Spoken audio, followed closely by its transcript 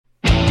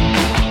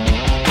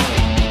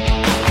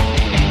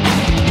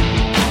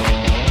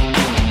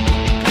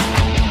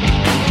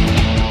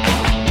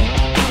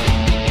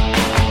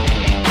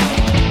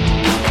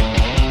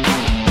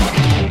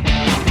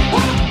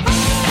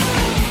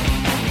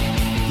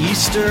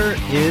Easter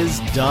is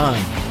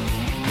done.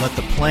 Let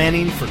the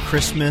planning for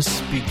Christmas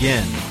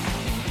begin.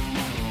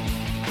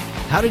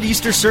 How did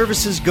Easter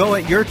services go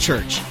at your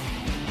church?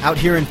 Out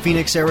here in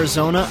Phoenix,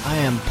 Arizona, I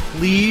am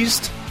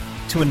pleased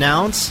to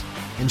announce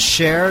and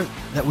share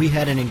that we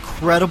had an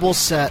incredible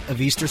set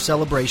of Easter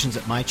celebrations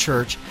at my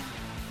church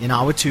in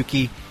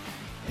Ahwatukee.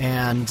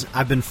 And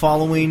I've been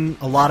following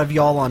a lot of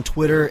y'all on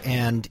Twitter,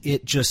 and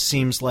it just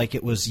seems like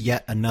it was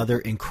yet another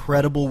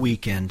incredible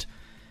weekend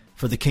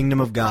for the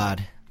kingdom of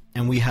God.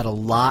 And we had a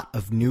lot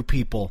of new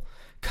people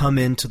come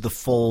into the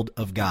fold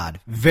of God.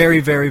 Very,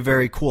 very,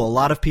 very cool. A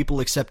lot of people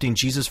accepting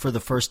Jesus for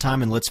the first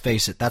time, and let's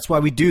face it, that's why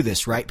we do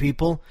this, right,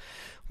 people?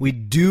 We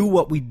do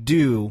what we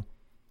do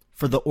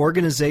for the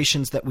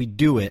organizations that we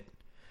do it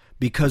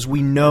because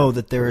we know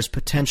that there is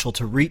potential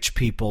to reach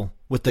people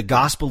with the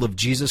gospel of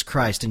Jesus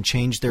Christ and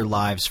change their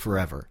lives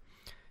forever.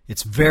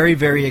 It's very,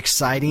 very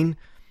exciting,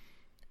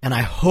 and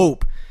I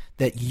hope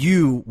that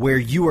you, where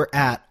you are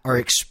at, are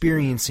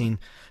experiencing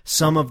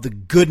some of the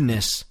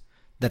goodness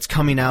that's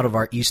coming out of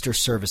our Easter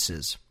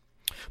services.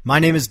 My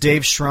name is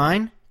Dave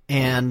Shrine,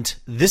 and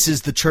this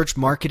is the Church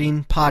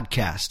Marketing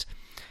Podcast,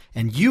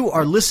 and you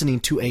are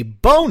listening to a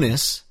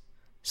bonus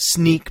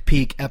sneak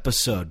peek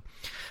episode.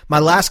 My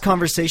last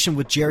conversation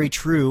with Jerry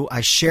True,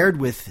 I shared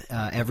with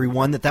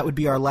everyone that would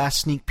be our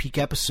last sneak peek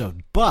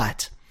episode,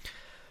 but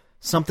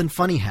something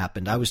funny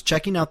happened. I was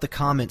checking out the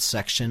comments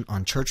section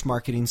on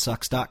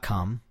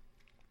churchmarketingsucks.com,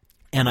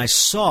 and I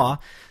saw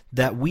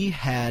that we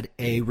had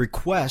a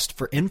request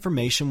for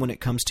information when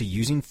it comes to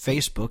using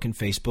Facebook and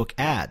Facebook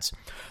ads.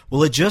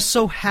 Well, it just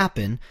so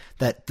happened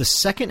that the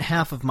second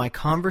half of my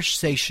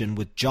conversation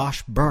with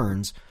Josh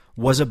Burns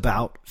was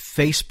about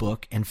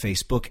Facebook and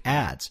Facebook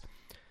ads.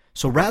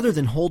 So rather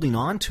than holding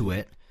on to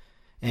it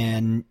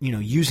and,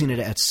 using it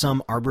at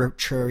some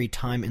arbitrary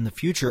time in the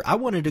future, I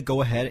wanted to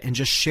go ahead and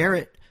just share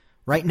it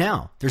right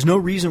now. There's no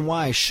reason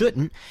why I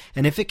shouldn't.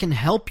 And if it can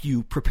help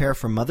you prepare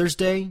for Mother's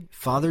Day,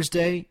 Father's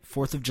Day,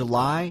 4th of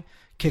July,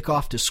 kick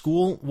off to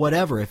school,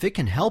 whatever, if it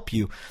can help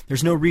you,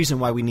 there's no reason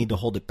why we need to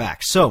hold it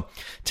back. So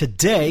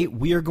today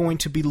we are going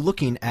to be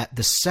looking at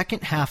the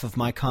second half of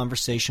my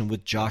conversation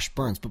with Josh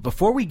Burns. But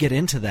before we get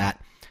into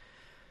that,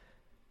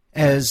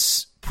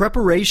 as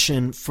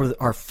preparation for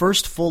our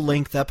first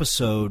full-length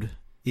episode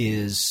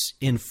is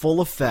in full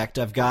effect,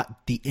 I've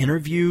got the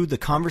interview, the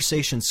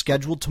conversation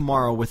scheduled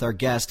tomorrow with our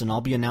guest, and I'll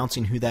be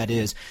announcing who that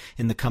is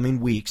in the coming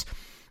weeks.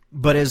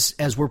 But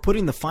as we're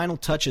putting the final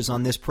touches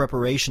on this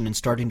preparation and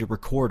starting to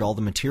record all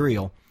the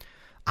material,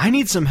 I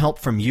need some help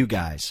from you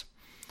guys.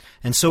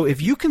 And so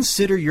if you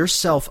consider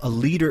yourself a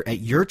leader at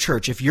your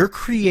church, if you're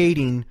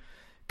creating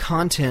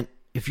content,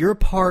 if you're a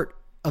part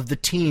of the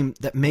team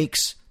that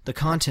makes the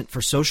content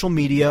for social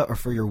media or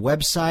for your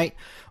website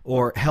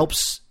or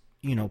helps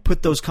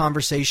put those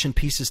conversation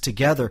pieces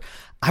together,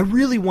 I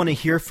really want to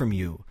hear from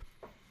you.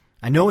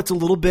 I know it's a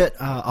little bit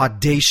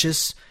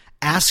audacious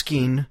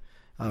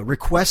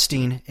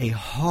requesting a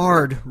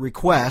hard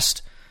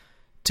request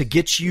to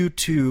get you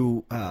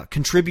to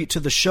contribute to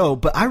the show,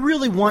 but I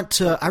really want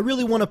to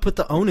put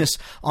the onus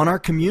on our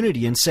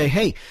community and say,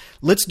 hey,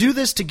 let's do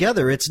this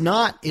together. It's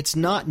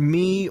not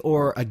me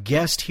or a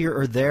guest here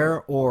or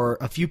there or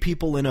a few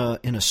people in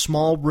a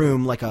small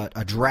room like a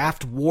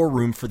draft war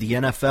room for the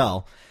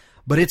NFL.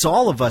 But it's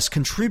all of us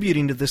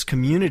contributing to this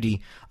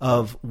community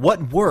of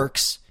what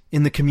works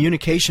in the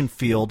communication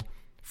field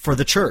for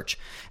the church.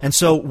 And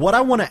so what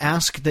I want to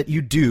ask that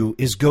you do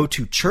is go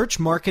to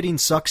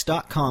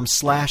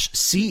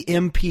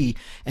churchmarketingsucks.com/CMP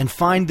and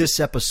find this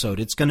episode.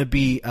 It's going to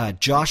be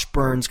Josh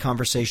Burns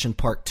Conversation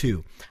Part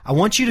 2. I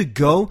want you to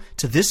go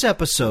to this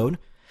episode,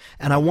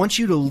 and I want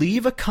you to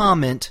leave a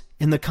comment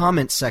in the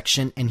comment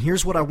section, and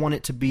here's what I want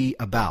it to be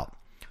about.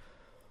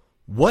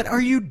 What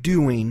are you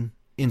doing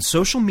in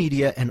social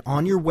media and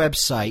on your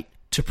website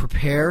to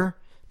prepare,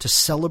 to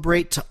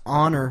celebrate, to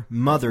honor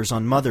mothers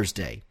on Mother's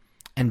Day?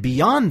 And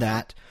beyond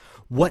that,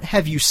 what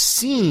have you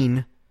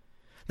seen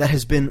that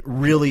has been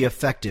really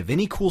effective?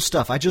 Any cool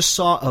stuff? I just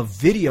saw a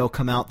video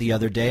come out the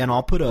other day, and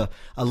I'll put a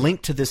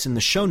link to this in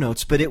the show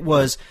notes, but it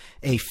was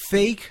a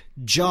fake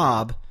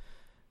job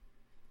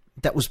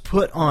that was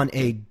put on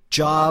a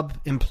job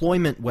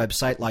employment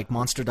website like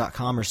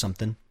monster.com or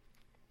something,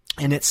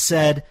 and it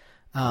said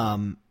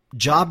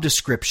job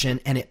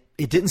description, and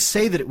it didn't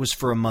say that it was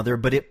for a mother,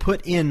 but it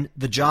put in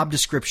the job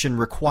description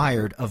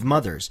required of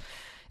mothers.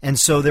 And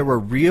so there were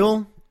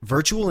real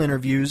virtual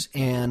interviews,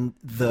 and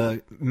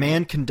the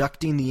man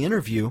conducting the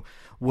interview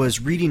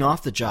was reading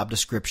off the job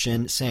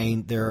description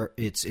saying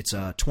it's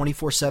a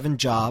 24/7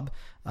 job.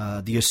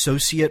 The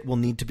associate will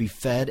need to be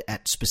fed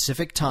at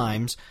specific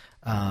times,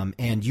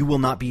 and you will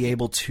not be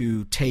able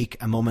to take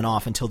a moment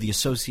off until the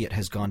associate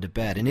has gone to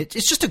bed. And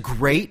it's just a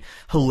great,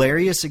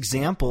 hilarious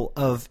example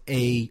of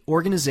a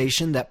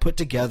organization that put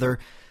together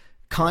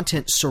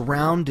content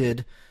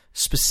surrounded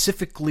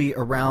specifically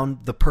around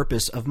the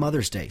purpose of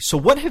Mother's Day. So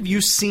what have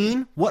you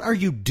seen? What are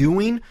you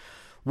doing?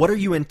 What are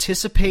you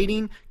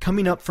anticipating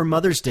coming up for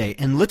Mother's Day?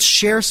 And let's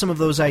share some of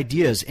those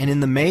ideas. And in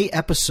the May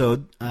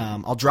episode,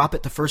 I'll drop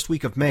it the first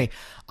week of May,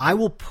 I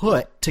will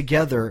put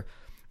together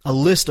a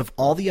list of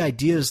all the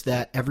ideas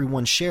that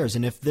everyone shares.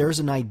 And if there's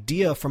an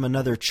idea from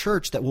another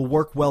church that will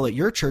work well at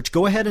your church,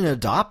 go ahead and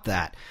adopt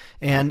that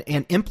and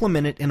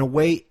implement it in a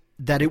way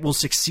that it will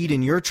succeed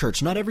in your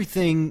church. Not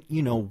everything,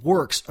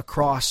 works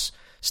across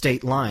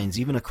state lines,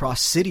 even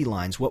across city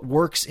lines. What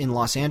works in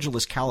Los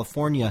Angeles,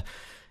 California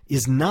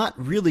is not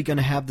really going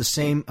to have the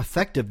same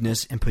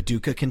effectiveness in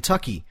Paducah,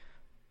 Kentucky.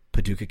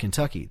 Paducah,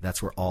 Kentucky.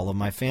 That's where all of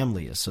my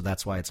family is, so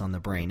that's why it's on the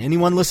brain.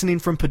 Anyone listening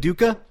from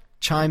Paducah?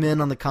 Chime in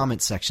on the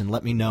comments section.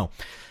 Let me know.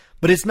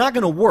 But it's not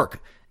going to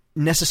work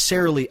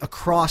necessarily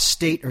across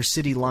state or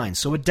city lines.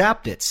 So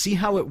adapt it. See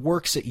how it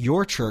works at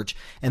your church,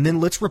 and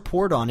then let's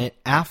report on it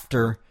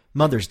after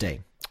Mother's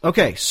Day.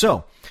 Okay,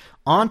 so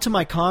on to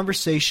my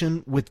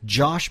conversation with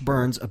Josh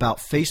Burns about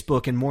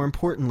Facebook and, more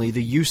importantly,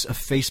 the use of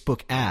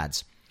Facebook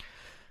ads.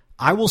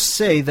 I will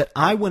say that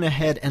I went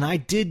ahead and I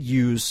did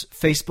use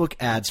Facebook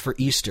ads for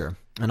Easter,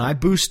 and I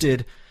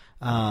boosted,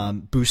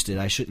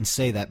 I shouldn't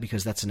say that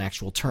because that's an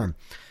actual term.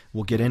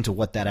 We'll get into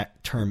what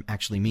that term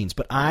actually means.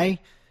 But I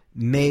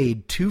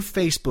made 2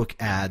 Facebook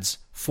ads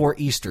for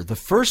Easter. The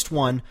first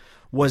one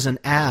was an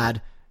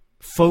ad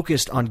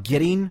focused on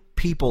getting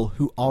people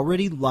who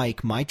already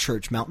like my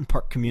church, Mountain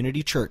Park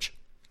Community Church,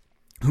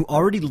 who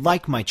already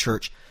like my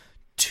church,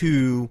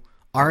 to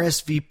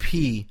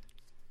RSVP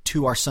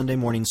to our Sunday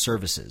morning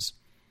services.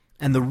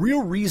 And the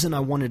real reason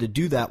I wanted to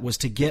do that was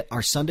to get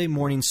our Sunday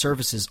morning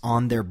services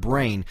on their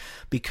brain,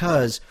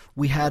 because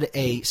we had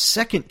a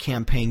second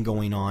campaign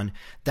going on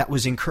that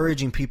was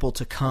encouraging people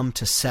to come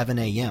to 7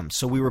 a.m.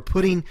 So we were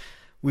putting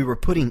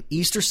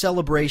Easter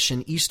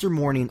celebration, Easter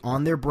morning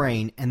on their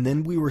brain, and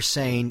then we were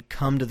saying,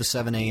 come to the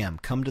 7 a.m.,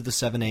 come to the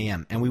 7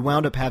 a.m. And we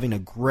wound up having a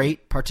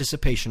great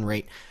participation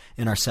rate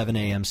in our 7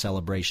 a.m.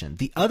 celebration.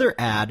 The other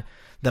ad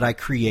that I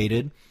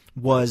created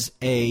was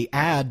a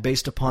ad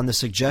based upon the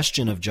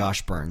suggestion of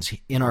Josh Burns.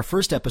 In our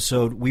first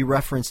episode, we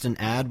referenced an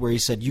ad where he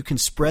said you can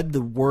spread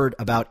the word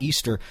about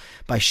Easter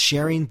by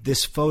sharing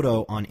this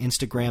photo on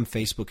Instagram,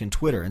 Facebook, and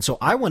Twitter. And so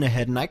I went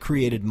ahead and I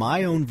created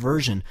my own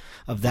version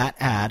of that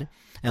ad,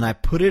 and I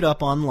put it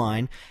up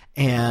online,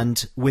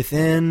 and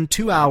within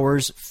 2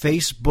 hours,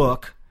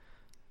 Facebook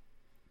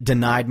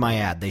denied my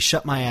ad. They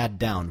shut my ad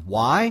down.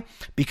 Why?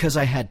 Because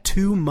I had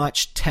too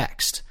much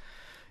text.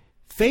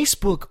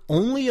 Facebook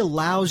only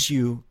allows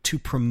you to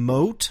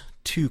promote,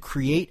 to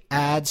create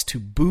ads, to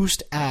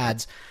boost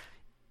ads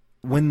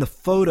when the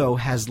photo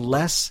has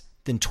less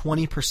than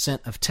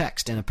 20% of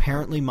text, and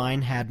apparently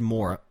mine had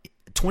more.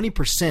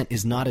 20%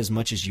 is not as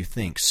much as you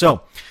think.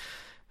 So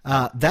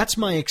that's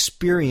my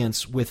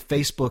experience with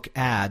Facebook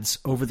ads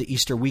over the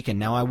Easter weekend.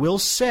 Now, I will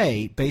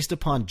say, based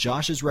upon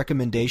Josh's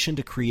recommendation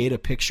to create a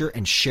picture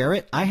and share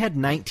it, I had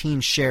 19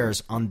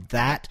 shares on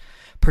that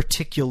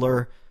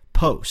particular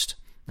post.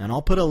 And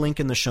I'll put a link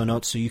in the show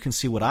notes so you can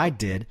see what I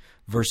did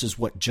versus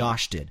what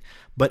Josh did.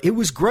 But it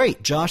was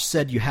great. Josh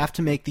said you have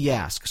to make the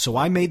ask. So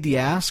I made the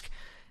ask,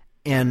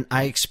 and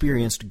I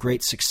experienced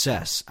great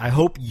success. I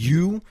hope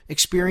you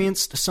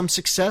experienced some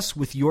success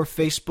with your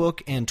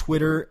Facebook and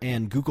Twitter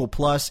and Google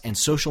Plus and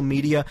social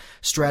media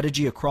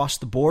strategy across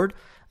the board.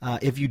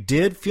 If you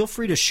did, feel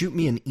free to shoot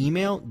me an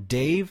email,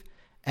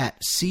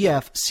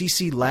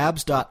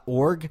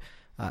 dave@cfcclabs.org.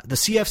 The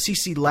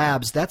CFCC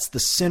Labs, that's the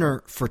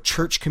Center for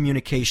Church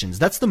Communications.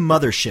 That's the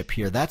mothership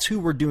here. That's who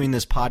we're doing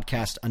this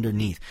podcast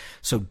underneath.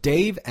 So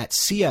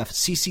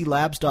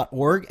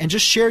dave@cfcclabs.org, and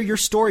just share your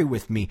story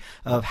with me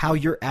of how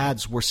your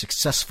ads were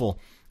successful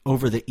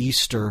over the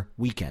Easter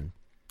weekend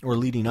or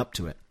leading up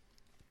to it.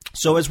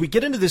 So as we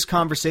get into this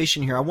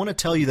conversation here, I want to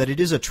tell you that it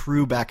is a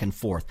true back and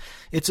forth.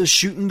 It's a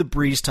shooting the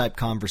breeze type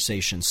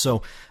conversation.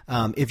 So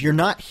if you're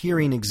not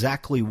hearing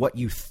exactly what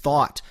you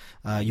thought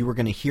you were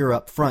going to hear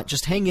up front,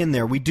 just hang in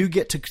there. We do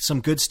get to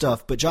some good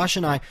stuff, but Josh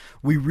and I,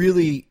 we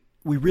really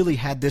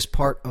had this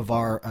part of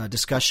our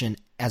discussion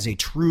as a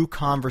true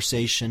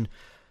conversation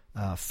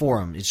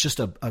forum. It's just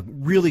a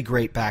really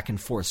great back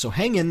and forth. So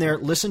hang in there,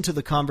 listen to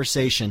the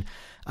conversation.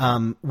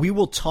 We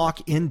will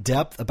talk in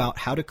depth about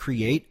how to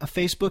create a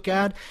Facebook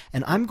ad,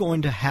 and I'm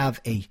going to have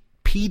a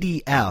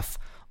PDF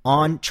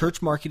on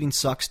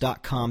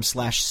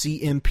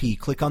churchmarketingsucks.com/CMP.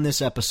 Click on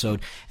this episode,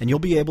 and you'll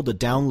be able to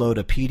download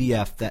a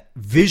PDF that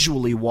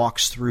visually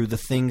walks through the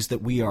things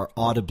that we are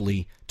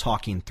audibly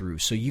talking through.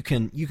 So you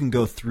can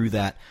go through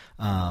that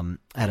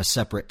at a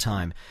separate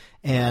time.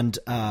 And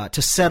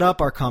to set up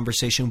our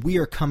conversation, we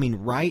are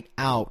coming right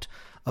out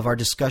of our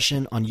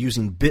discussion on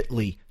using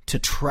Bitly to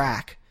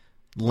track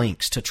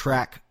links, to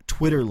track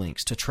Twitter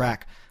links, to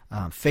track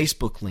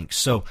Facebook links.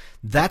 So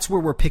that's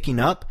where we're picking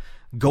up.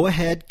 Go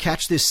ahead,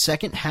 catch this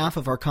second half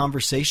of our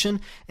conversation,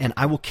 and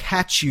I will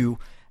catch you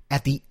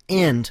at the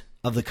end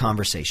of the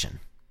conversation.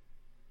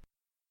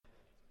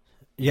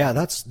 Yeah,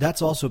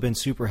 that's also been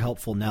super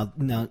helpful. Now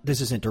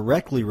this isn't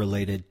directly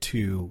related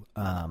to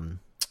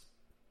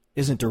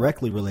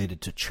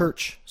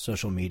church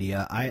social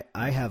media.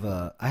 I have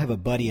a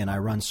buddy, and I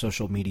run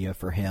social media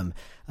for him.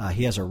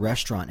 He has a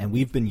restaurant, and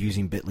we've been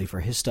using Bitly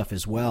for his stuff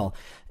as well.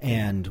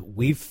 And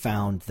we've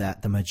found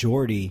that the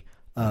majority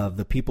of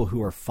the people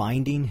who are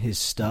finding his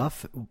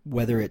stuff,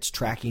 whether it's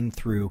tracking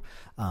through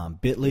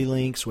Bitly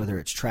links, whether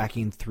it's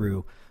tracking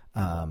through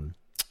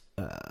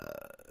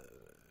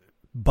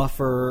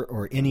Buffer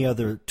or any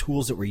other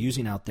tools that we're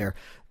using out there,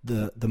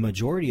 the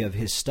majority of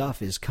his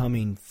stuff is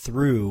coming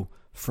through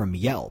from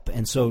Yelp.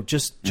 And so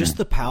just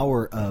the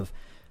power of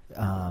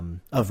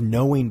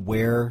knowing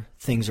where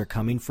things are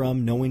coming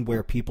from, knowing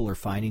where people are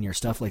finding your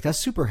stuff, like that's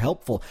super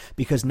helpful,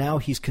 because now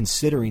he's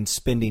considering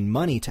spending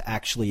money to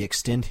actually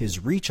extend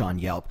his reach on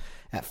Yelp.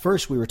 At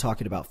first we were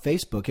talking about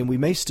Facebook, and we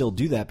may still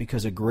do that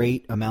because a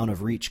great amount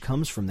of reach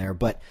comes from there.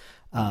 But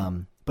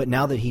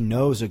now that he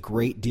knows a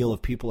great deal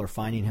of people are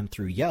finding him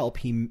through Yelp,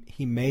 he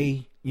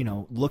may,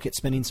 look at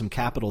spending some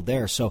capital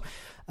there. So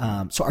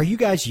are you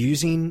guys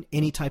using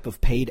any type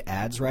of paid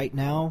ads right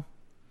now?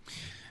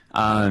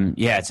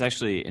 Yeah, it's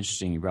actually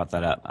interesting you brought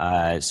that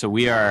up. So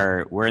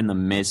we're in the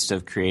midst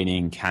of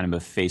creating kind of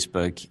a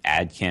Facebook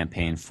ad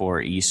campaign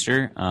for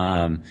Easter.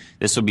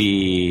 This will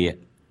be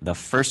the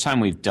first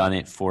time we've done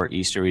it for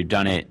Easter. We've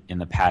done it in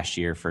the past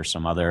year for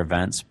some other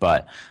events,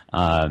 but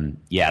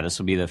this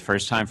will be the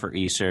first time for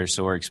Easter.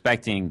 So we're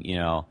expecting,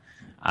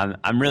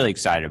 I'm really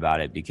excited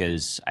about it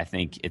because I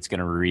think it's going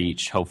to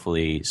reach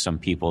hopefully some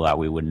people that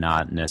we would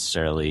not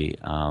necessarily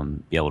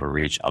be able to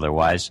reach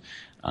otherwise.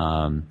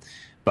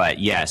 But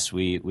yes,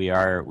 we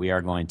are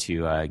going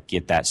to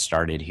get that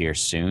started here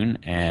soon.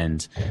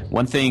 And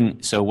one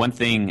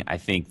thing I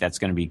think that's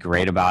going to be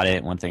great about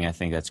it, one thing I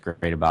think that's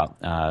great about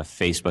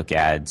Facebook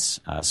ads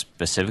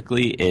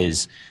specifically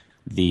is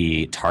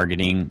the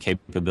targeting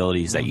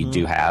capabilities that you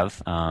do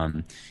have.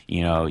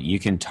 You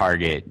can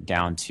target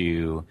down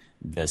to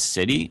the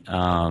city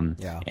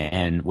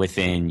and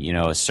within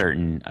a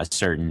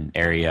certain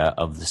area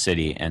of the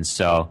city. And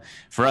so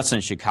for us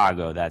in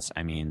Chicago, that's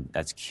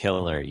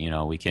killer.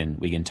 We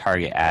can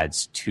target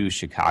ads to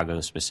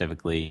Chicago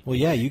specifically. Well,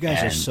 yeah, you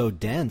guys are so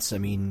dense. I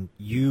mean,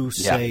 you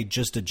say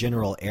just a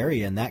general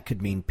area, and that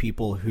could mean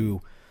people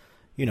who,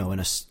 in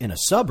a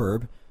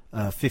suburb,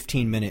 a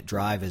 15-minute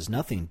drive is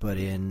nothing, but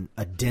in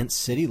a dense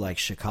city like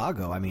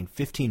Chicago,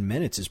 15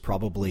 minutes is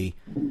probably,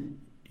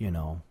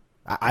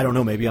 I don't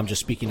know, maybe I'm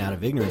just speaking out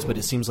of ignorance, but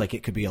it seems like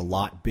it could be a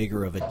lot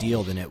bigger of a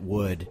deal than it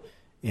would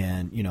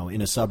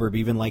in a suburb,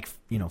 even like,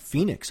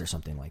 Phoenix or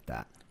something like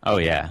that. Oh,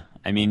 yeah.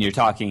 You're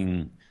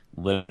talking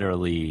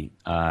literally,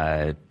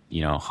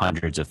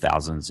 hundreds of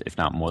thousands, if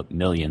not more,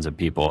 millions of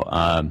people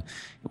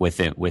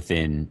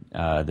within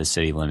the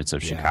city limits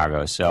of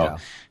Chicago. So,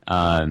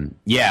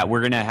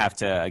 we're going to have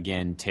to,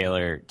 again,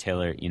 tailor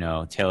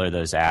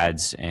those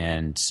ads,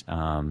 and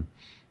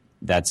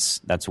that's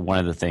one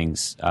of the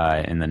things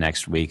in the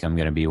next week I'm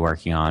going to be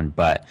working on.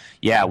 But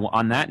yeah,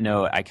 on that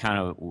note, I kind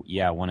of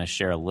want to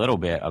share a little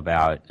bit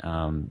about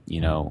how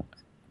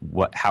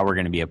we're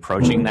going to be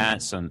approaching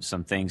that, some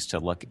things to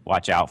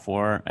watch out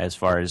for as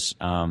far as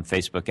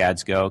Facebook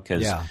ads go,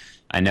 because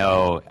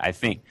I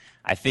think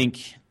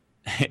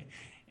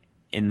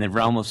in the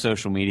realm of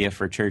social media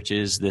for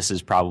churches, this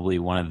is probably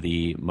one of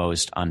the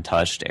most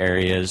untouched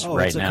areas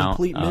right now. It's a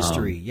complete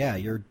mystery.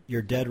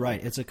 You're dead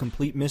right. It's a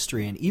complete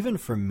mystery. And even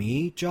for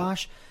me,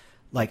 Josh,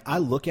 like I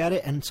look at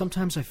it and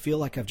sometimes I feel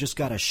like I've just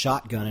got a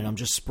shotgun and I'm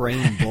just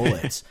spraying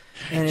bullets.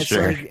 And it's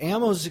like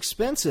ammo's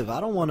expensive.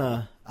 I don't want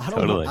to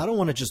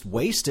just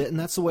waste it. And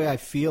that's the way I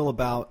feel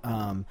about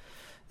the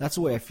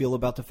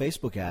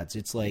Facebook ads.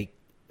 It's like,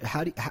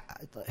 am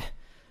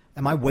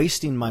I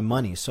wasting my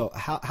money? So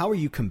how are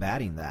you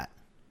combating that?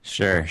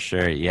 Sure,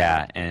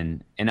 yeah,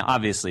 and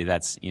obviously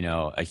that's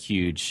a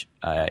huge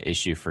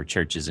issue for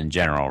churches in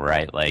general,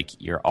 right? Like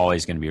you're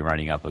always going to be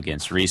running up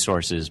against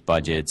resources,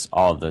 budgets,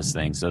 all of those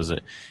things.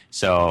 Going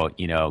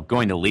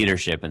to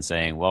leadership and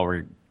saying, well,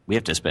 we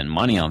have to spend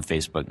money on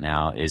Facebook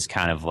now is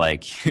kind of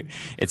like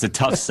it's a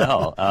tough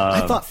sell.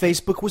 I thought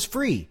Facebook was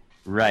free.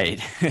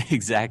 Right,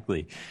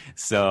 exactly.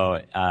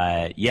 So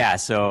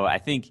so I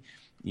think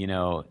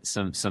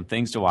some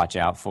things to watch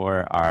out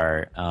for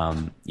are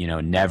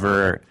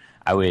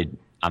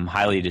I'm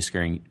highly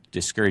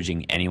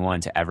discouraging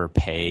anyone to ever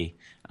pay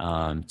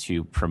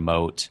to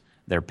promote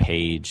their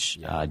page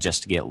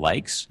just to get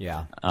likes.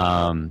 Yeah.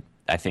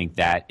 I think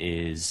that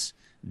is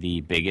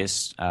the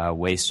biggest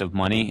waste of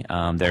money.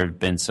 There have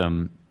been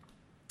some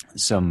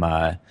things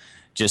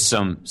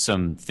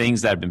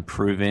that have been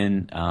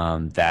proven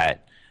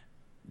that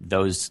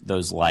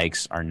those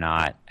likes are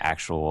not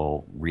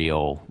actual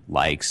real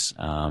likes.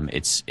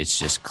 It's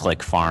just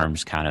click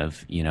farms kind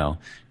of,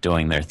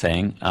 doing their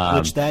thing.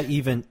 Which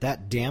that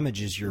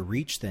damages your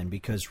reach then,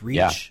 because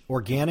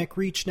organic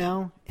reach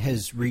now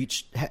has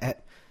reached,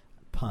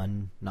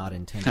 pun not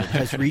intended,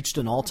 has reached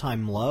an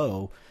all-time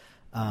low.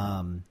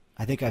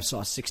 I think I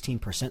saw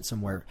 16%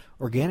 somewhere.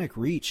 Organic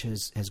reach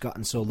has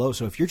gotten so low.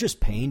 So if you're just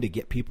paying to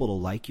get people to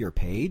like your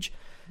page,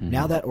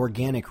 now that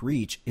organic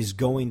reach is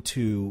going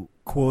to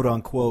quote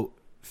unquote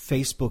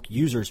Facebook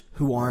users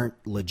who aren't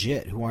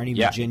legit, who aren't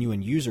even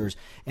genuine users,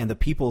 and the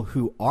people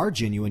who are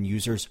genuine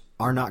users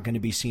are not going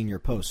to be seeing your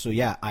posts. So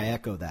I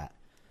echo that.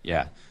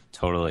 Yeah,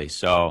 totally.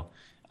 So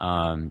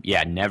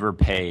yeah, never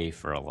pay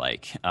for a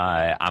like.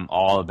 I'm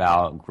all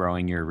about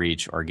growing your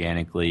reach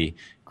organically,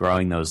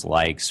 growing those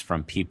likes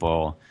from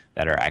people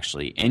that are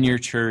actually in your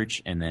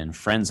church, and then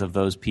friends of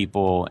those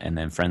people, and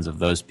then friends of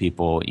those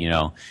people. You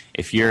know,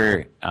 if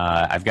you're,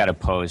 I've got a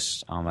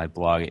post on my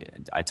blog,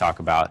 I talk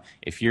about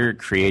if you're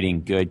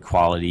creating good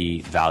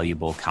quality,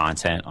 valuable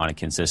content on a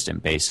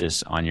consistent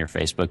basis on your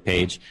Facebook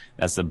page,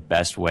 that's the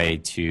best way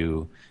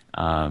to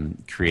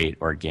create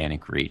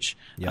organic reach.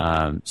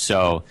 Yep.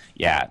 So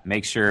yeah,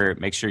 make sure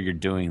you're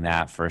doing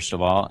that first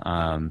of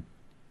all.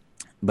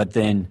 But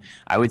then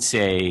I would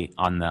say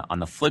on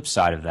the flip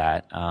side of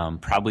that,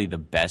 probably the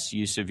best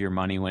use of your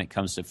money when it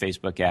comes to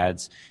Facebook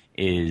ads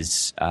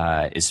is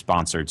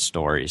sponsored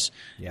stories.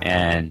 Yeah.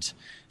 And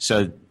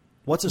so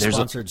what's a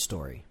sponsored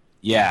story?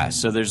 Yeah,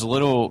 so there's a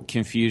little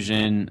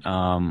confusion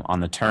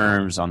on the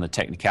terms, on the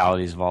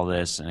technicalities of all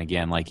this. And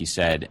again, like you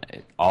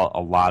said,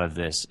 a lot of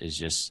this is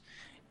just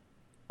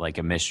like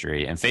a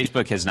mystery. And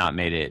Facebook has not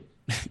made it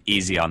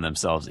easy on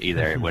themselves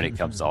either when it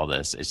comes to all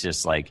this. It's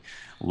just like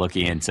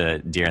looking into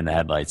deer in the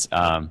headlights.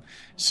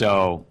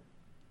 So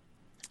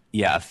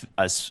yeah,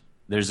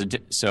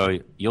 so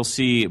you'll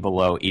see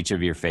below each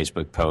of your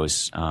Facebook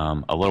posts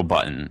a little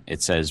button.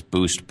 It says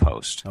Boost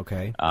Post.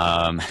 Okay.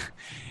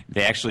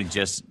 They actually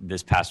just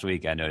this past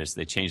week, I noticed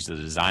they changed the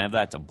design of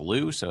that to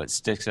blue so it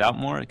sticks out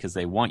more because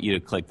they want you to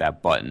click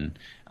that button.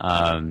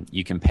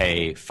 You can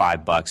pay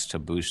 $5 to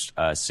boost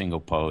a single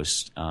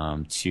post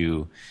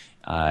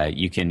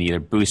you can either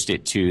boost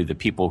it to the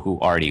people who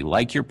already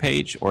like your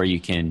page, or you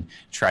can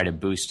try to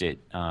boost it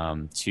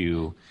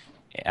to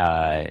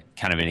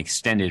kind of an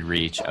extended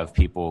reach of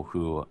people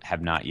who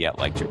have not yet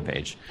liked your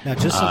page. Now,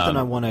 just something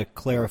I want to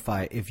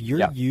clarify. If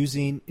you're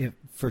using,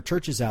 for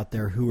churches out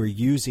there who are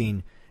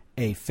using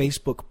a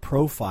Facebook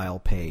profile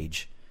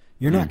page,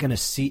 you're not going to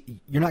see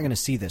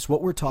this.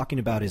 What we're talking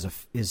about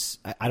is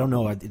I don't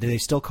know, do they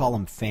still call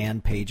them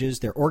fan pages?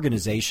 They're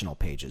organizational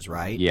pages,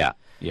 right? Yeah.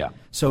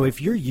 So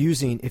if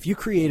you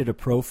created a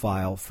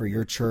profile for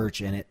your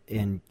church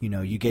and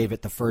you gave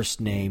it the first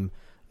name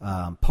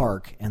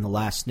Park and the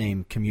last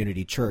name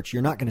Community Church,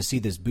 you're not going to see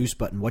this boost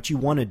button. What you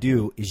want to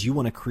do is you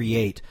want to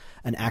create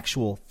an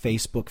actual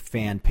Facebook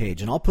fan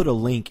page. And I'll put a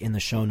link in the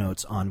show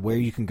notes on where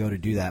you can go to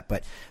do that.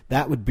 But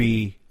that would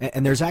be,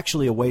 and there's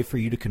actually a way for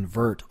you to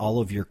convert all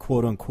of your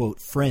quote unquote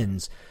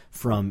friends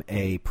from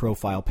a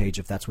profile page,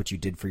 if that's what you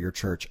did for your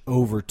church,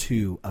 over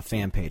to a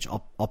fan page.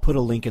 I'll put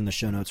a link in the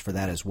show notes for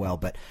that as well.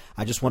 But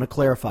I just want to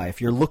clarify,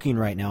 if you're looking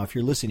right now, if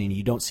you're listening,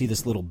 you don't see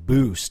this little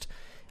boost,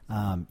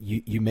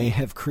 you may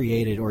have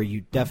created, or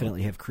you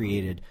definitely have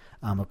created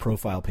a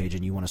profile page,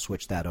 and you want to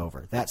switch that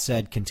over. That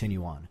said,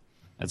 continue on.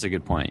 That's a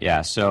good point.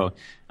 Yeah. So,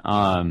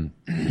 so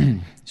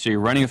you're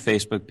running a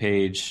Facebook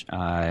page.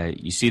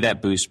 You see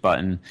that boost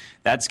button.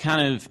 That's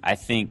kind of, I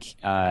think,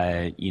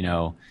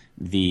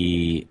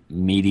 the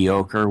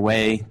mediocre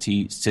way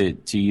to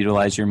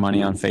utilize your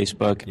money on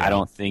Facebook. Yeah. I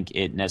don't think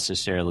it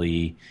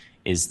necessarily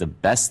is the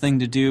best thing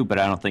to do, but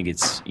I don't think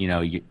it's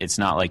it's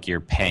not like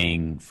you're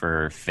paying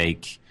for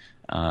fake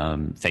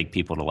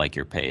people to like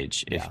your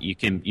page. Yeah.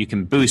 If you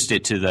can boost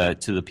it to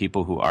the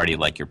people who already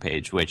like your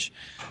page, which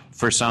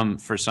for some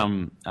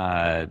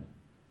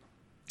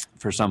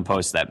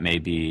posts that may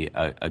be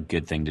a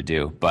good thing to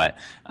do. But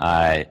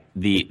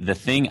the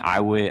thing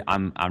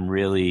I'm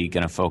really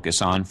going to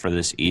focus on for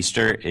this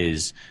Easter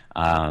is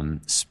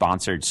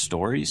sponsored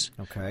stories.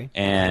 Okay.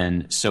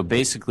 And so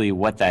basically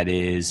what that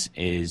is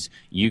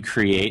you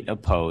create a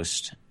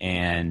post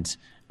and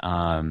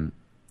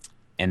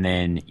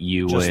then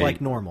you just would,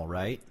 like normal,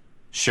 right?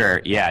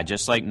 Sure, yeah,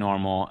 just like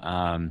normal.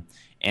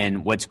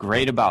 And what's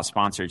great about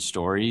sponsored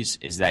stories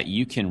is that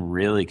you can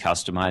really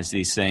customize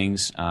these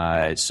things.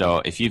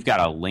 So if you've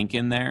got a link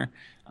in there,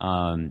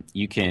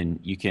 you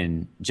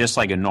can just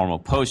like a normal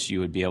post,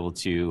 you would be able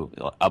to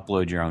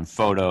upload your own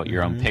photo,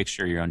 your own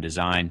picture, your own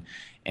design,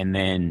 and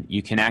then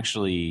you can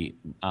actually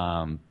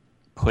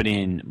put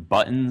in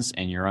buttons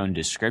and your own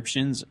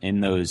descriptions in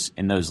those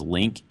embeddable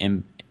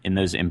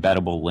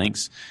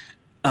links.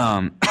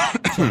 So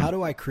how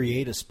do I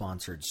create a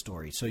sponsored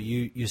story? So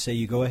you say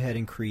you go ahead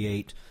and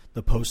create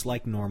the post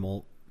like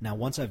normal. Now,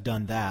 once I've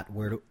done that,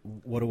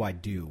 what do I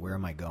do? Where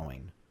am I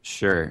going?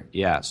 Sure.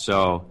 Yeah.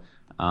 So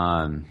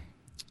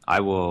I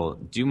will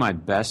do my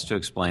best to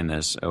explain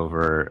this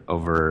over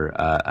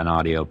an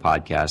audio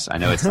podcast. I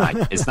know it's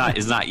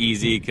not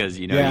easy because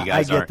you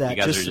guys are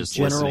just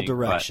general listening,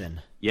 direction.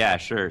 But yeah,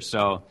 sure.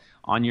 So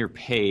on your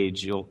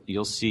page,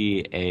 you'll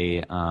see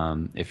a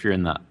if you're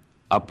in the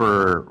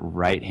upper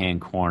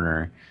right-hand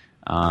corner,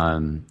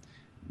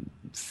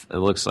 it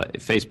looks like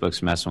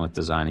Facebook's messing with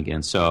design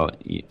again. So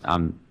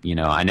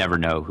I never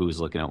know who's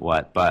looking at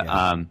what,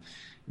 but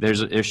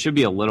there should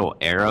be a little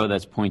arrow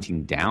that's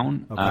pointing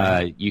down.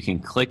 Okay. You can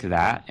click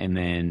that, and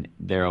then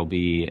there'll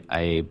be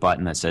a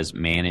button that says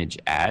Manage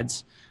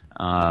Ads.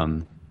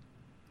 I'm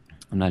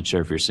not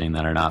sure if you're seeing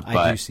that or not.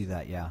 I do see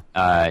that,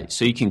 yeah.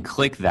 So you can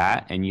click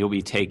that, and you'll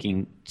be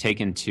taken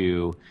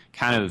to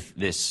kind of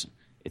this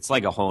it's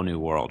like a whole new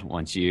world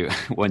once you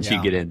once you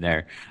Yeah. get in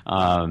there.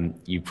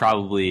 You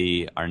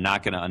probably are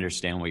not going to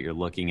understand what you're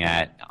looking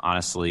at.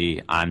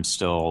 Honestly, I'm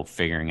still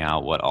figuring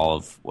out what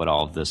all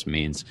of this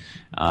means.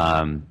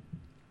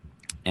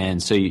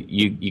 And so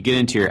you get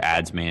into your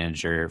ads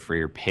manager for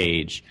your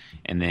page,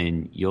 and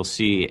then you'll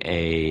see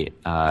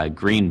a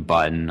green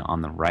button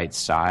on the right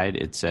side.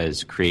 It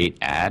says Create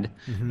Ad.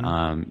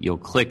 You'll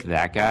click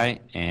that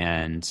guy,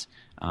 and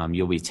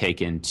you'll be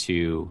taken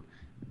to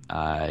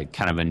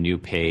kind of a new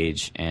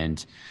page.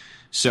 And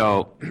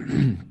so,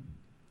 and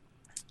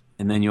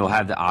then you'll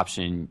have the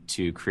option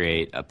to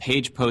create a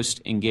page post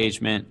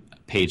engagement,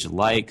 page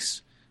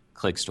likes,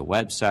 clicks to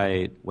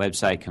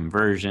website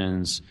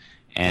conversions.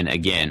 And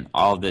again,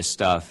 all of this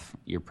stuff,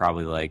 you're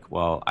probably like,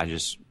 well, I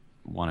just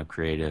want to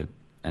create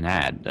an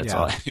ad. That's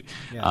all.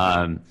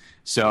 Yeah.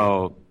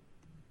 So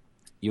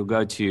you'll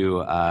go to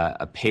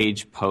a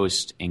page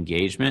post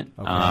engagement.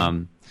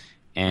 Okay.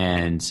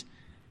 And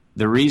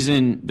the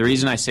reason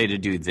I say to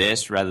do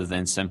this rather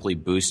than simply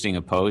boosting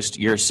a post,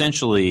 you're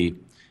essentially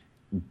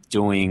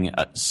doing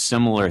a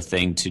similar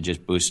thing to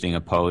just boosting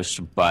a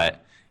post,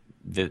 but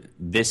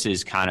this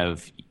is kind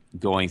of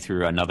going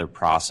through another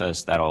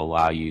process that'll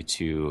allow you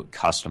to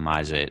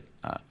customize it,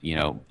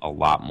 a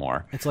lot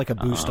more. It's like a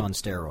boost on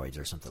steroids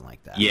or something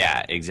like that.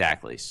 Yeah,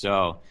 exactly.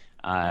 So,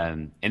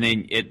 and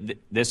then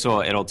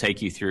it'll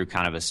take you through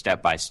kind of a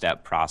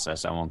step-by-step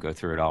process. I won't go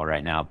through it all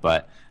right now,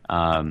 but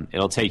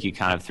it'll take you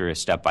kind of through a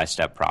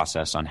step-by-step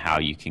process on how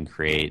you can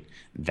create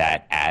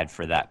that ad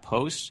for that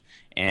post.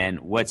 And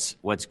what's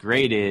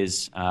great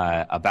is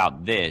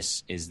about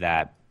this is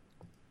that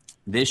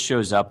this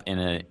shows up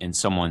in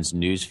someone's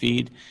news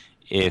feed.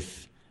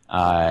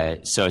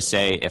 So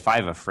say if I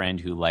have a friend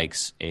who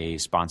likes a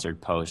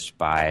sponsored post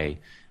by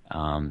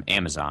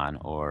Amazon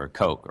or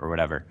Coke or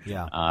whatever,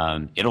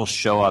 it'll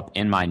show up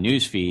in my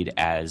news feed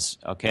as,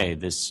 okay,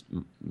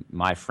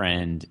 my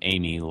friend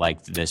Amy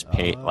liked this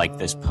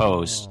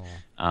post,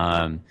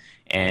 and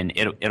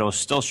it'll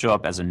still show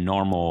up as a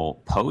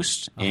normal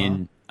post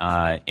in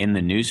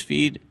the news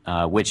feed,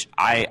 which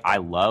I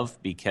love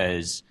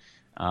because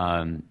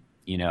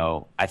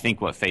I think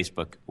what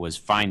Facebook was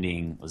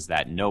finding was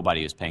that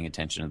nobody was paying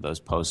attention to those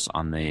posts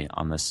on the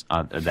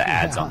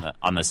ads on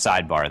the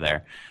sidebar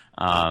there.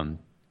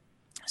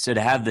 So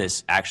to have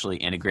this actually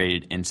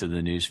integrated into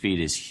the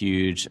newsfeed is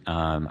huge.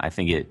 I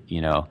think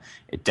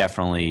it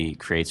definitely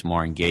creates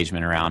more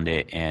engagement around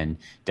it, and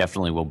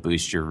definitely will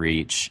boost your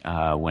reach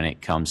when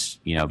it comes,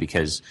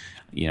 because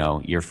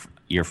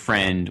your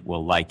friend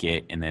will like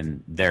it, and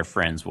then their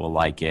friends will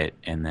like it,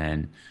 and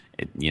then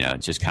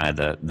just kind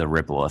of the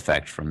ripple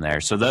effect from there.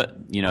 So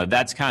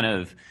that's kind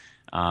of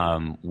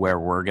where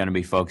we're going to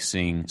be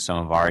focusing some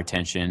of our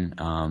attention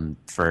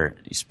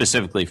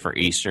specifically for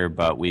Easter,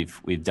 but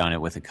we've done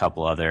it with a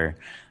couple other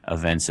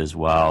events as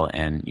well,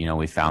 and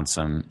we found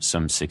some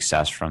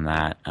success from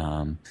that.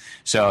 And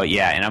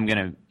I'm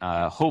going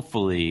to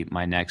hopefully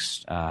my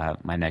next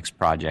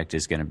project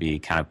is going to be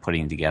kind of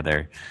putting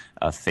together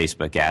a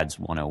Facebook Ads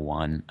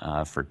 101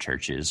 for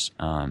churches.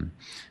 I'll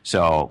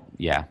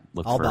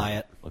buy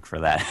it. Look for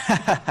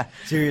that.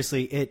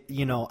 Seriously,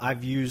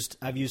 I've used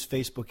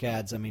Facebook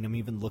ads. I mean, I'm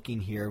even looking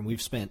here, and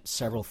we've spent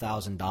several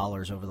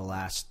 $1,000s over the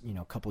last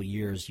couple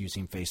years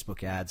using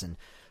Facebook ads. And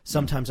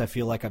sometimes I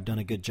feel like I've done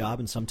a good job,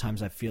 and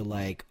sometimes I feel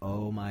like,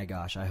 oh my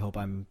gosh, I hope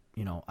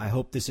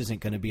this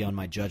isn't going to be on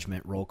my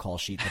judgment roll call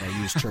sheet that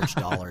I use church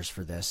dollars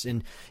for this.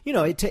 And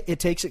it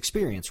takes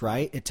experience,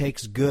 right? It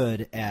takes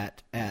good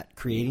at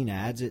creating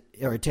ads,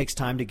 it takes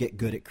time to get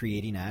good at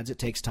creating ads. It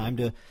takes time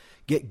to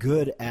get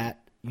good at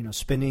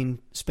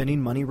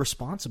spending money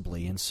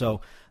responsibly. And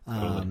so,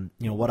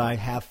 what I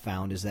have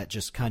found is that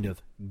just kind of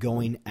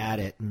going at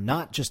it,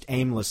 not just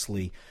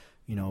aimlessly,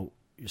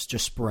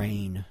 just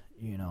spraying,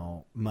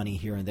 money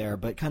here and there,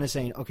 but kind of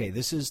saying, okay,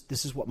 this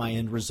is what my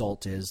end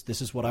result is.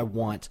 This is what I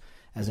want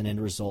as an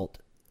end result.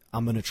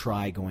 I'm going to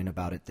try going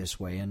about it this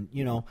way. And,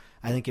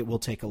 I think it will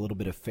take a little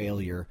bit of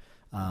failure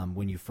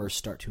when you first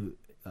start to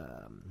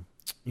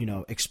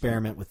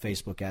experiment with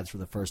Facebook ads for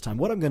the first time.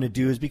 What I'm going to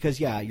do is, because,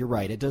 you're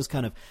right, it does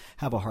kind of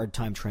have a hard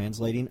time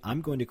translating,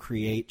 I'm going to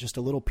create just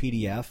a little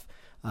PDF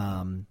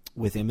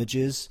with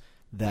images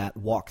that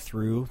walk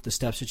through the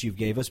steps that you've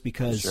gave us,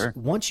 because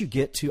once you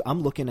get to,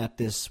 I'm looking at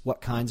this, what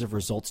kinds of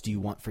results do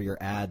you want for your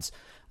ads,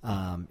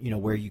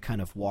 where you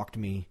kind of walked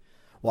me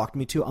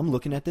to, I'm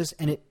looking at this,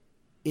 and it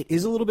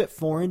is a little bit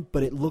foreign,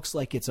 but it looks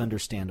like it's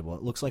understandable.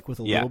 It looks like with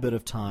a little bit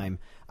of time,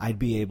 I'd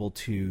be able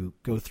to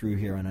go through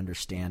here and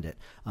understand it.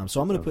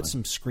 So I'm going to put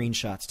some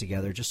screenshots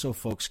together just so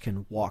folks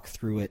can walk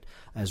through it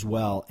as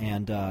well.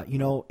 And,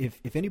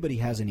 if anybody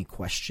has any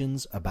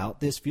questions about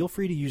this, feel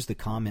free to use the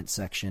comment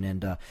section.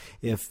 And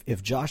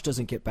if Josh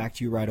doesn't get back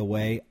to you right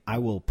away, I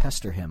will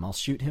pester him. I'll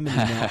shoot him an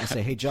email and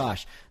say, hey,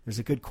 Josh, there's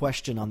a good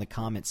question on the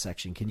comment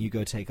section. Can you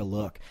go take a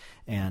look?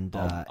 And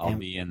I'll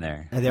be in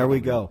there. And there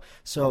we go.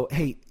 So,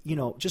 hey,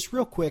 just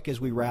real quick as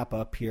we wrap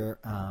up here,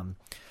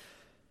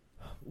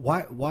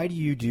 why do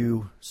you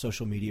do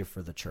social media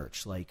for the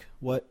church?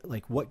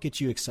 What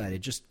gets you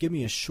excited? Just give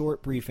me a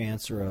short, brief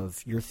answer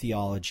of your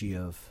theology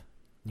of,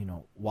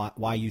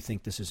 why you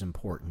think this is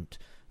important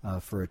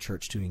for a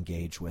church to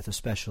engage with,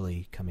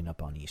 especially coming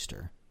up on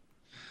Easter.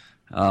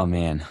 Oh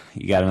man,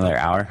 you got another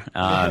hour?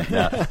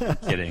 No,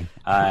 kidding.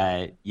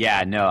 My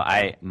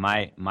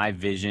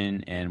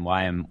vision and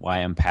why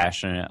I'm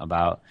passionate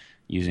about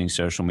using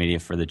social media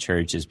for the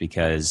church is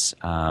because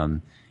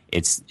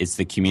it's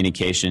the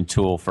communication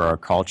tool for our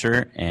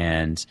culture,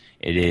 and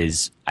it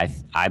is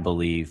I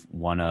believe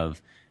one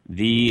of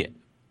the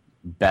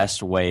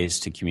best ways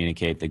to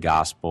communicate the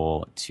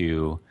gospel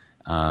to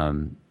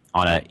on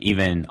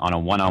a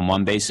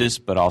one-on-one basis,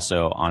 but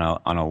also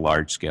on a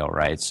large scale,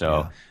 right?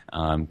 So. Yeah.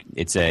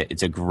 It's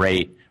a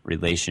great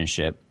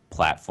relationship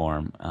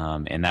platform,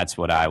 and that's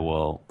what I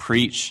will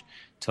preach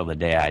till the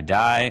day I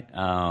die.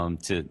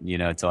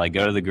 Till I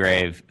go to the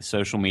grave.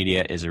 Social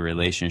media is a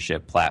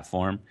relationship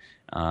platform.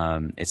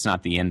 It's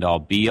not the end all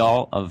be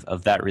all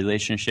of that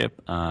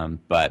relationship,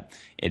 but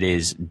it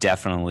is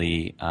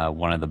definitely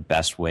one of the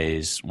best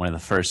ways, one of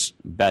the first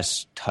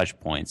best touch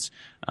points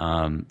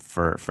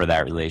for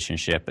that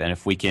relationship. And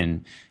if we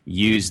can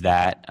use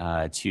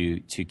that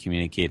to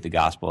communicate the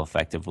gospel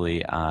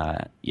effectively,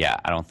 I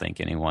don't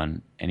think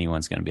anyone's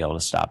going to be able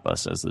to stop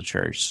us as the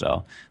church.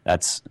 So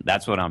that's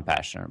what I'm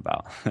passionate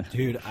about.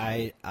 Dude,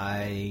 I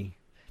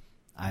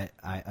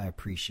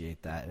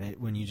appreciate that.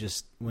 When you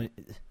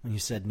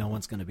said no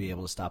one's going to be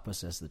able to stop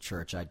us as the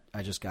church, I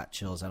just got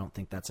chills. I don't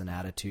think that's an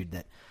attitude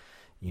that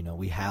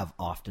we have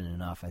often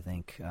enough. I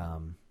think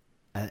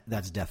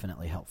that's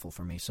definitely helpful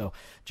for me. So,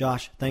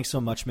 Josh, thanks so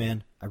much,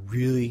 man. I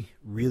really,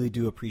 really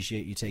do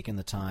appreciate you taking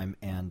the time,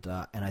 and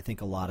I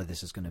think a lot of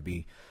this is going to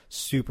be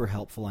super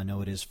helpful. I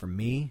know it is for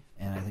me,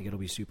 and I think it'll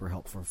be super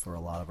helpful for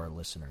a lot of our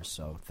listeners.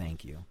 So,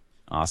 thank you.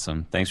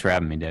 Awesome. Thanks for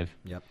having me, Dave.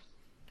 Yep.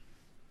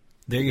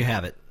 There you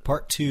have it.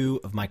 Part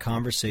 2 of my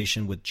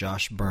conversation with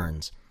Josh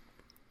Burns.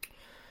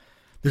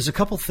 There's a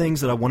couple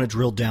things that I want to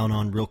drill down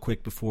on real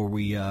quick before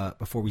we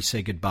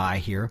say goodbye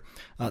here.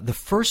 The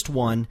first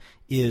one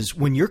is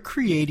when you're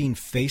creating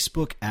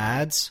Facebook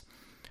ads,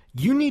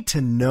 you need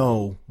to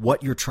know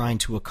what you're trying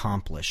to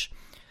accomplish.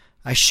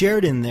 I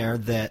shared in there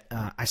that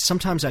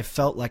sometimes I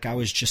felt like I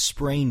was just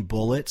spraying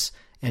bullets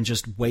and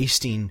just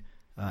wasting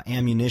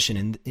ammunition,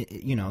 and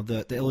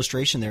the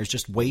illustration there is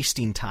just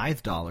wasting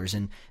tithe dollars,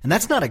 and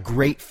that's not a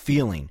great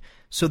feeling.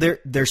 So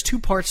there's 2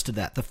 parts to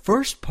that. The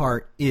first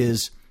part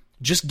is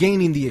just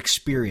gaining the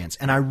experience,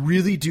 and I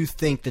really do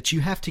think that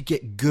you have to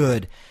get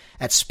good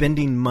at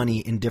spending money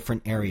in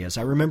different areas.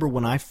 I remember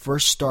when I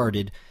first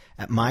started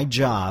at my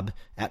job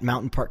at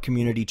Mountain Park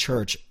Community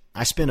Church,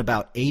 I spent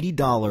about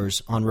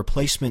 $80 on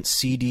replacement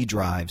CD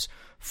drives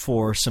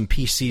for some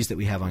PCs that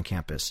we have on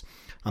campus.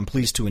 I'm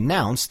pleased to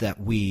announce that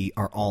we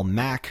are all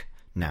Mac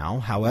now.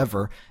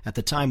 However, at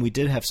the time we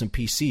did have some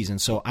PCs,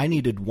 and so I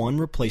needed one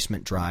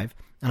replacement drive,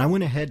 and I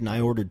went ahead and I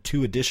ordered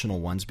 2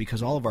 additional ones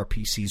because all of our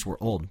PCs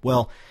were old.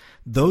 Well,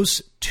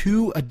 those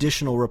 2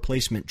 additional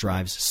replacement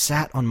drives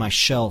sat on my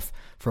shelf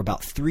for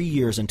about 3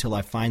 years until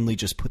I finally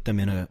just put them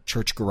in a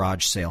church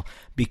garage sale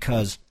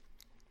because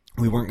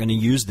we weren't going to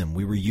use them.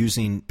 We were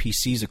using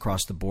PCs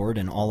across the board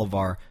and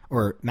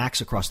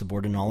Macs across the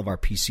board, and all of our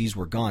PCs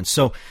were gone.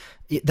 So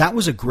that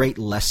was a great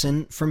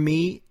lesson for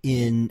me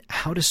in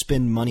how to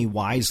spend money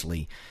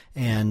wisely.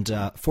 And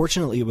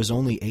fortunately, it was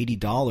only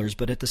 $80,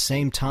 but at the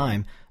same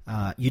time,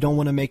 you don't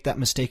want to make that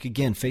mistake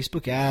again.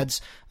 Facebook ads,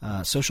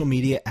 social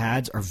media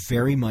ads are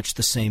very much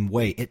the same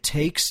way. It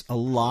takes a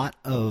lot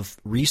of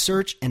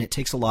research and it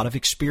takes a lot of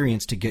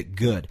experience to get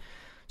good.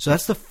 So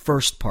that's the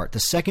first part. The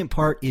second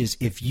part is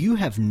if you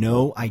have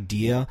no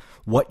idea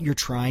what you're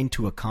trying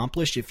to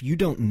accomplish, if you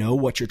don't know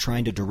what you're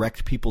trying to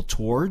direct people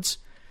towards,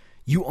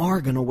 you are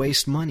going to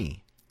waste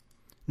money.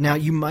 Now,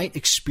 you might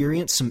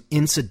experience some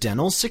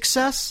incidental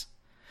success,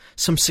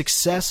 some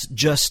success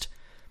just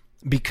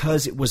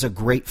because it was a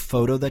great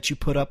photo that you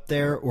put up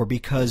there or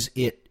because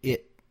it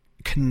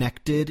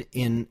connected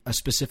in a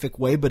specific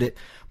way, but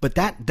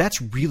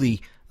that's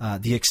really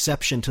the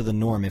exception to the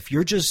norm. If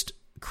you're just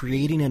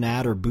creating an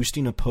ad or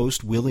boosting a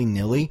post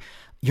willy-nilly,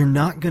 you're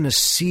not going to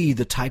see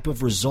the type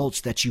of results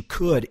that you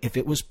could if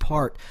it was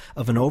part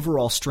of an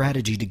overall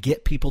strategy to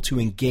get people to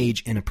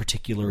engage in a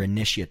particular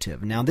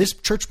initiative. Now, this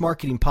church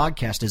marketing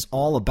podcast is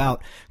all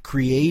about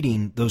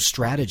creating those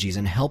strategies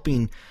and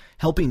helping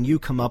you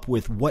come up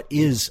with what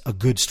is a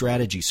good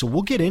strategy. So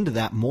we'll get into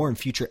that more in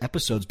future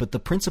episodes, but the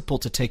principle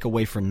to take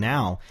away for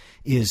now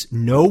is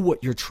know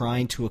what you're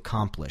trying to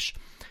accomplish.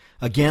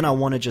 Again, I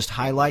want to just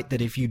highlight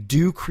that if you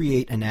do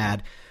create an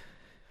ad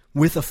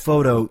with a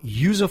photo,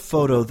 use a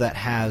photo that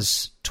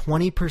has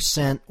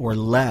 20% or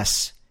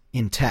less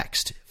in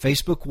text.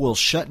 Facebook will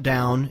shut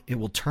down, it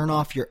will turn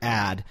off your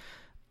ad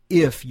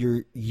if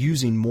you're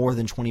using more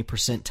than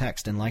 20%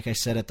 text. And like I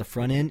said at the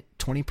front end,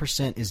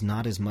 20% is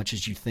not as much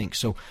as you think.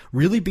 So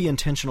really be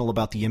intentional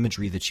about the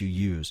imagery that you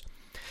use.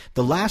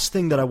 The last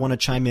thing that I want to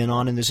chime in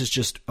on, and this is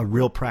just a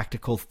real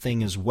practical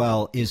thing as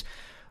well, is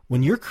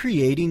when you're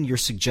creating your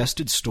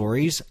suggested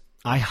stories,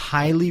 I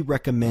highly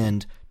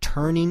recommend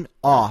turning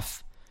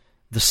off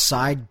the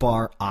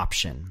sidebar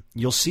option.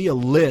 You'll see a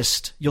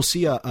list, you'll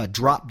see a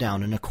drop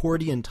down, an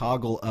accordion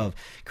toggle of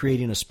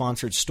creating a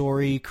sponsored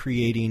story,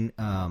 creating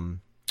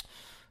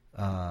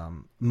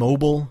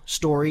mobile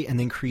story, and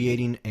then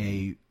creating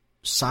a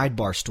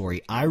sidebar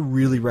story. I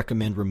really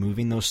recommend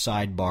removing those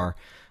sidebar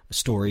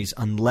stories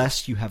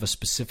unless you have a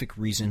specific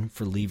reason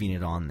for leaving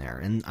it on there.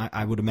 And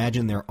I would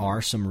imagine there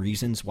are some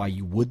reasons why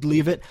you would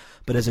leave it,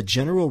 but as a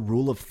general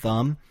rule of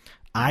thumb,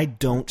 I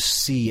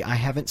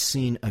haven't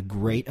seen a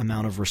great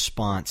amount of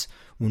response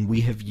when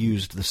we have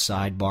used the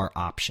sidebar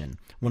option.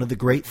 One of the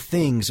great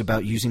things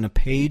about using a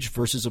page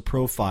versus a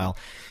profile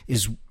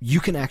is you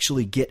can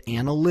actually get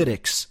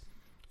analytics.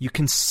 You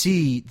can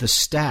see the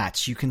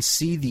stats. You can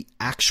see the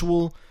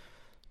actual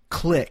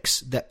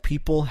clicks that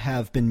people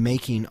have been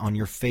making on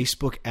your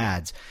Facebook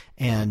ads.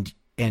 And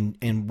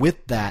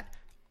with that,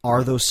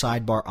 are those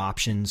sidebar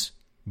options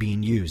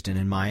being used? And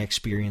in my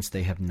experience,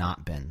 they have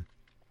not been.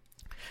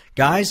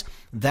 Guys,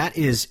 that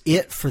is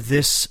it for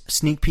this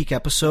sneak peek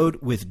episode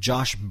with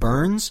Josh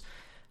Burns.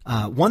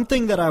 One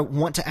thing that I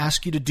want to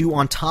ask you to do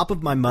on top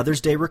of my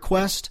Mother's Day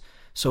request,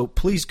 so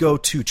please go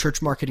to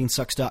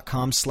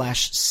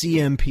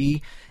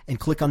churchmarketingsucks.com/CMP and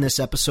click on this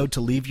episode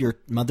to leave your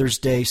Mother's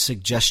Day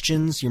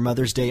suggestions, your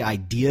Mother's Day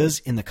ideas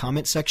in the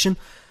comment section.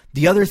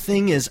 The other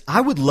thing is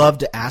I would love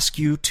to ask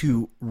you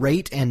to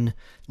rate and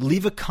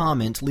leave a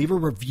comment, leave a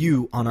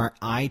review on our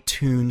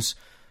iTunes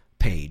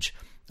page.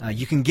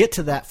 You can get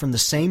to that from the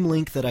same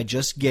link that I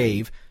just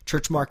gave,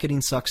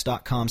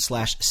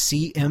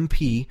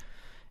 churchmarketingsucks.com/CMP,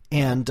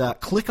 and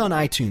click on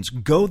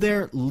iTunes. Go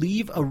there,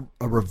 leave a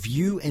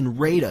review, and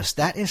rate us.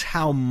 That is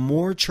how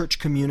more church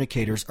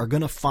communicators are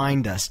going to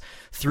find us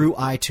through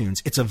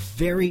iTunes. It's a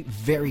very,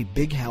 very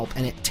big help,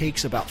 and it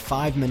takes about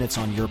 5 minutes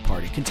on your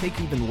part. It can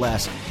take even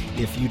less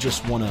if you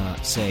just want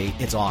to say,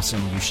 it's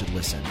awesome, you should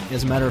listen.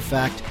 As a matter of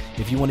fact,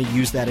 if you want to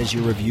use that as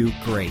your review,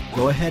 great.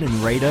 Go ahead and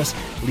rate us.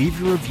 Leave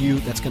your review.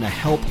 That's going to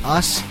help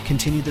us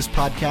continue this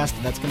podcast.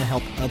 That's going to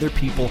help other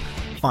people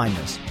find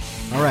us.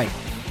 All right.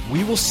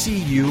 We will see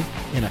you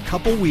in a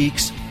couple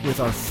weeks with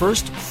our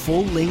first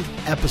full-length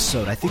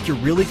episode. I think you're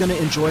really going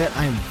to enjoy it.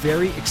 I am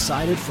very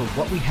excited for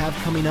what we have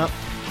coming up,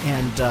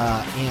 and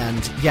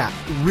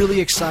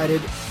really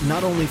excited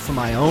not only for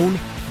my own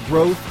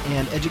growth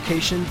and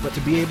education, but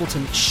to be able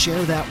to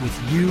share that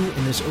with you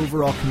in this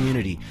overall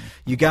community.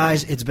 You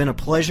guys, it's been a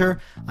pleasure.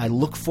 I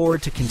look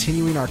forward to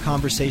continuing our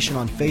conversation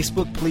on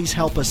Facebook. Please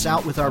help us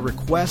out with our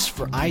requests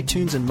for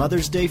iTunes and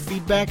Mother's Day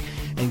feedback.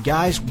 And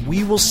guys,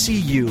 we will see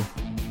you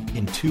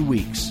in 2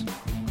 weeks.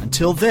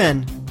 Until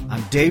then,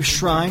 I'm Dave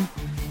Shrine.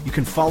 You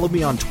can follow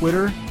me on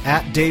Twitter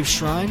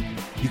 @DaveShrine.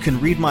 You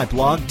can read my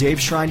blog,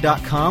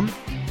 daveshrine.com,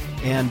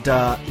 and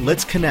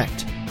let's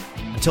connect.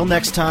 Until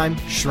next time,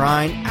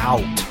 Shrine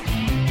out.